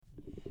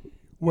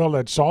Well,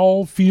 let's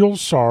all feel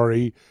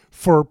sorry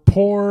for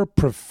poor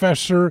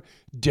Professor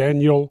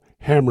Daniel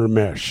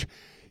Hammermesh.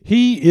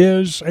 He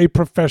is a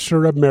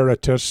professor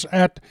emeritus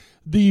at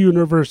the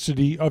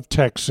University of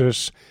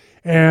Texas,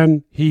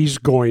 and he's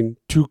going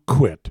to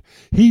quit.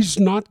 He's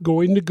not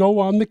going to go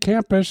on the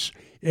campus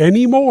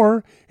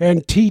anymore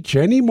and teach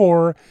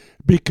anymore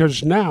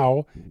because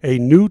now a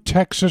new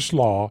Texas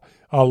law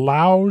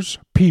allows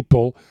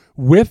people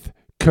with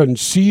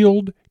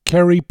concealed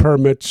carry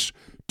permits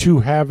to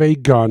have a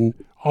gun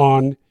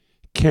on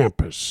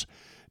campus.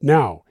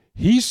 Now,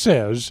 he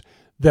says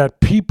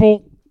that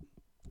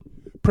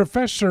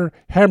Professor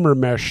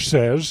Hammermesh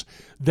says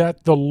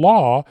that the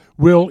law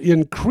will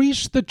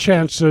increase the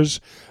chances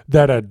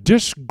that a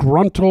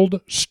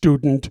disgruntled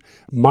student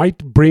might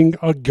bring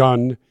a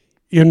gun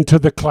into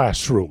the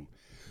classroom.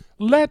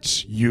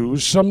 Let's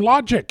use some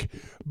logic.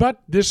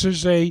 But this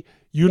is a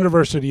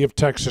University of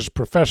Texas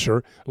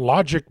professor.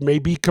 Logic may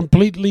be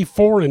completely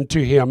foreign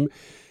to him.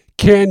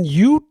 Can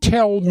you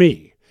tell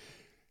me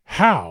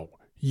how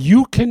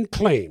you can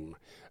claim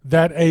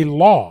that a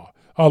law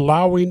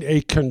allowing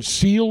a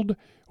concealed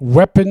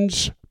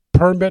weapons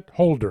permit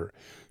holder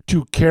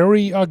to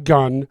carry a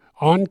gun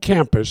on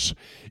campus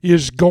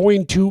is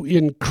going to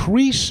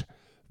increase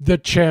the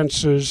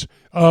chances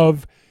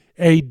of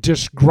a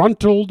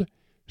disgruntled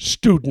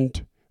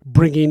student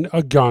bringing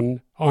a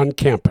gun on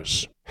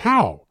campus?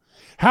 How?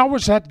 How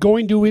is that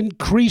going to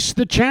increase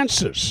the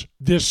chances?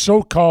 This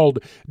so-called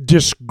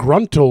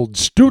disgruntled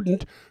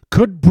student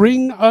could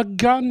bring a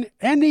gun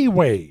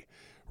anyway,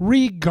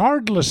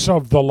 regardless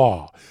of the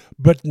law.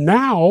 But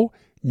now,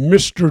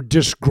 Mr.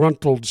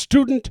 Disgruntled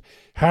Student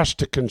has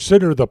to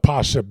consider the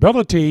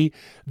possibility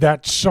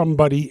that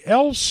somebody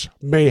else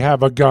may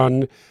have a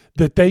gun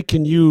that they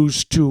can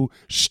use to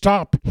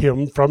stop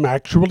him from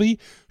actually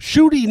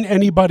shooting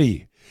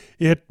anybody.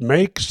 It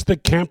makes the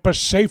campus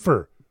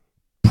safer.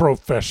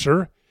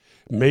 Professor,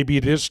 maybe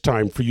it is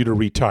time for you to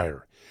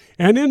retire.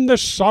 And in the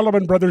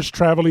Solomon Brothers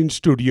Traveling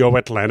Studio,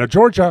 Atlanta,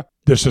 Georgia,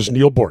 this is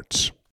Neal Boortz.